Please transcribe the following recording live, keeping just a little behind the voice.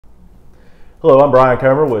Hello, I'm Bryan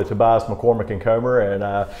Comer with Tobias Comer, and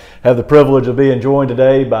I have the privilege of being joined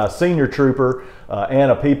today by Senior Trooper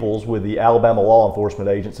Anna Peoples with the Alabama Law Enforcement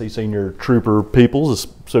Agency. Senior Trooper Peoples,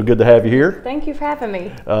 it's so good to have you here. Thank you for having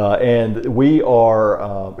me. And we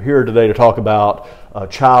are here today to talk about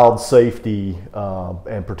child safety,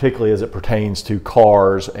 and particularly as it pertains to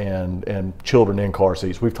cars and children in car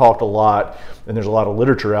seats. We've talked a lot, and there's a lot of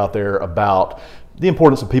literature out there about the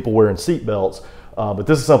importance of people wearing seat belts. But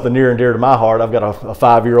this is something near and dear to my heart. I've got a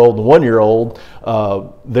 5-year-old and a 1-year-old.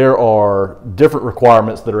 There are different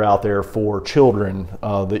requirements that are out there for children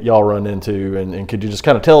that y'all run into, and could you just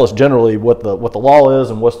kind of tell us generally what the law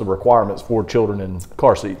is and what's the requirements for children in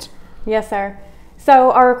car seats? Yes, sir.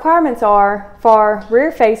 So our requirements are for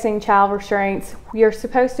rear-facing child restraints, you're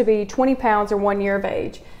supposed to be 20 pounds or 1 year of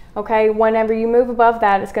age. Okay, whenever you move above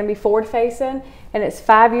that, it's going to be forward-facing, and it's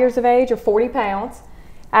 5 years of age or 40 pounds.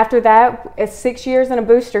 After that, it's 6 years in a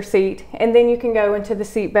booster seat, and then you can go into the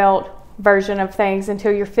seatbelt version of things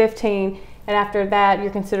until you're 15, and after that,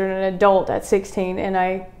 you're considered an adult at 16 in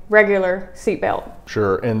a regular seatbelt.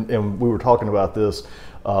 Sure, and we were talking about this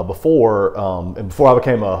before, and before I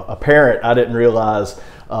became a parent, I didn't realize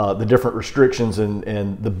the different restrictions,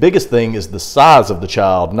 and the biggest thing is the size of the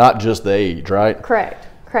child, not just the age, right? Correct.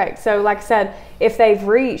 Correct. So like I said, if they've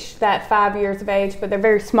reached that 5 years of age, but they're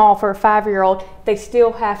very small for a 5-year-old, they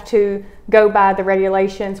still have to go by the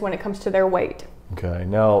regulations when it comes to their weight. Okay.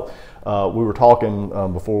 Now, we were talking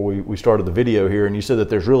before we started the video here, and you said that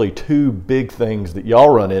there's really two big things that y'all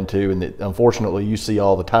run into and that unfortunately you see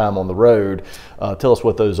all the time on the road. Tell us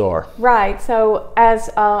what those are. Right. So as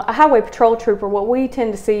a highway patrol trooper, what we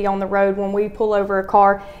tend to see on the road when we pull over a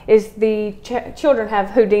car is the children have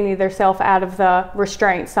Houdini themselves out of the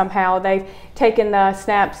restraint somehow. They've taken the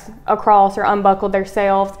snaps across or unbuckled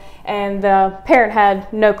themselves, and the parent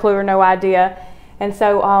had no clue or no idea. And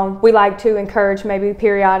so we like to encourage maybe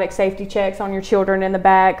periodic safety checks on your children in the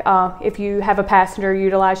back. If you have a passenger,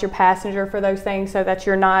 utilize your passenger for those things so that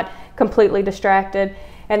you're not completely distracted.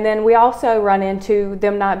 And then we also run into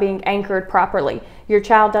them not being anchored properly. Your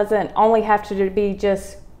child doesn't only have to be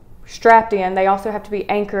just strapped in, they also have to be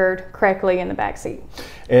anchored correctly in the back seat.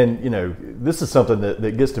 And you know, this is something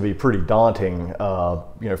that gets to be pretty daunting,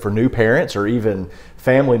 you know, for new parents or even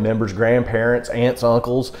family members, grandparents, aunts,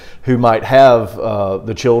 uncles who might have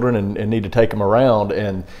the children and need to take them around,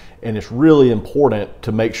 and it's really important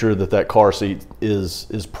to make sure that car seat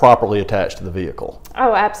is properly attached to the vehicle.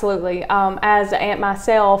 Oh, absolutely. As an aunt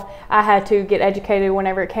myself, I had to get educated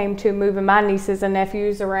whenever it came to moving my nieces and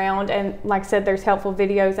nephews around. And like I said, there's helpful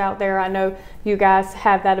videos out there. I know you guys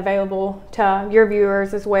have that available to your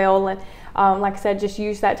viewers as well. And like I said, just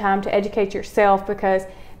use that time to educate yourself, because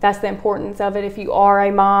that's the importance of it. If you are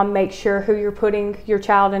a mom, make sure who you're putting your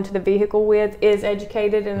child into the vehicle with is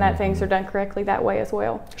educated, and that things are done correctly that way as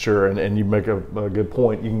well. Sure, and you make a good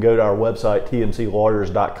point. You can go to our website,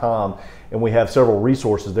 tmclawyers.com, and we have several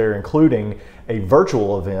resources there, including a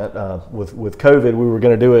virtual event. With COVID, we were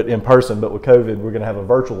going to do it in person, but with COVID, we're going to have a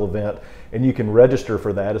virtual event, and you can register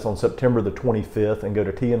for that. It's on September the 25th, and go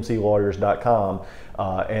to tmclawyers.com.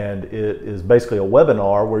 And it is basically a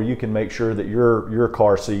webinar where you can make sure that your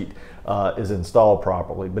car seat is installed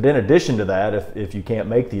properly. But in addition to that, if you can't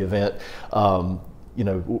make the event, you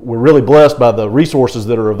know, we're really blessed by the resources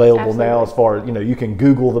that are available now. As far as, you know, you can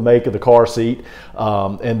Google the make of the car seat,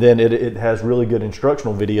 and then it has really good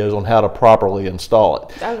instructional videos on how to properly install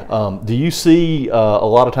it. Okay. Do you see a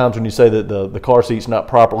lot of times when you say that the car seat's not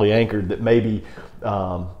properly anchored, that maybe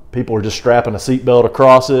people are just strapping a seatbelt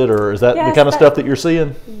across it, or is that the kind of stuff that you're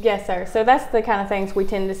seeing? Yes, sir. So that's the kind of things we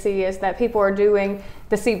tend to see, is that people are doing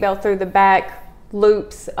the seatbelt through the back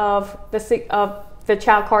loops of the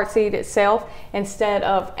child car seat itself, instead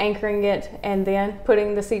of anchoring it and then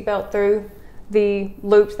putting the seatbelt through the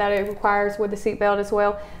loops that it requires with the seatbelt as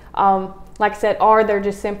well. Like I said, or they're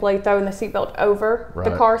just simply throwing the seatbelt over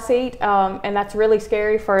the car seat, and that's really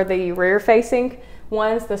scary for the rear-facing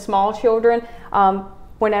ones, the small children.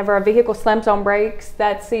 Whenever a vehicle slams on brakes,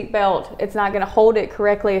 that seat belt, it's not going to hold it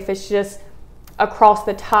correctly if it's just across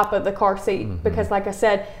the top of the car seat. Because like I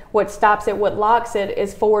said, what stops it, what locks it,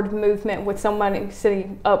 is forward movement with someone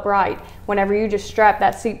sitting upright. Whenever you just strap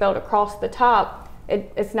that seat belt across the top,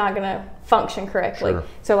 it's not going to function correctly. Sure.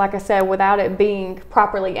 So like I said, without it being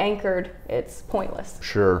properly anchored, it's pointless.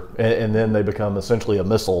 Sure, and then they become essentially a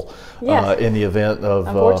missile in the event of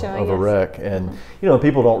a wreck. And you know,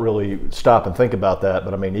 people don't really stop and think about that,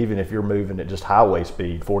 but I mean, even if you're moving at just highway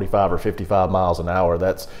speed, 45 or 55 miles an hour,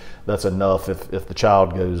 that's enough if the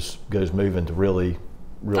child goes moving to really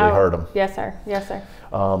really hurt them. Yes, sir. Yes, sir.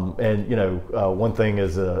 And you know, one thing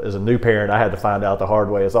as a new parent, I had to find out the hard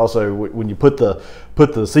way is also when you put the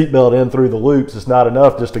seatbelt in through the loops, it's not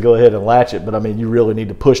enough just to go ahead and latch it. But I mean, you really need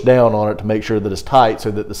to push down on it to make sure that it's tight,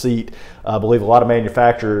 so that the seat. I believe a lot of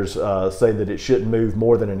manufacturers say that it shouldn't move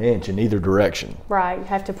more than an inch in either direction. Right. You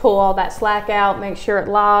have to pull all that slack out, make sure it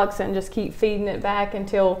locks, and just keep feeding it back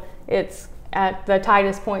until it's at the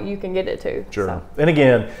tightest point you can get it to. Sure. So. And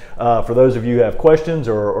again, for those of you who have questions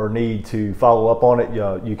or need to follow up on it,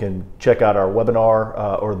 you can check out our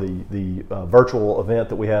webinar or the virtual event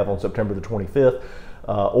that we have on September the 25th,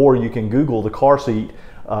 or you can Google the car seat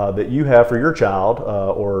that you have for your child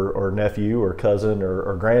or nephew or cousin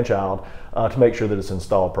or grandchild to make sure that it's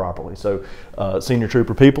installed properly. So Senior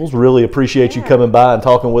Trooper Peoples, really appreciate you coming by and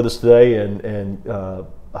talking with us today, and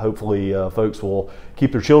hopefully folks will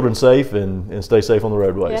keep their children safe and stay safe on the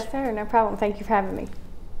roadways. Yes, sir. No problem. Thank you for having me.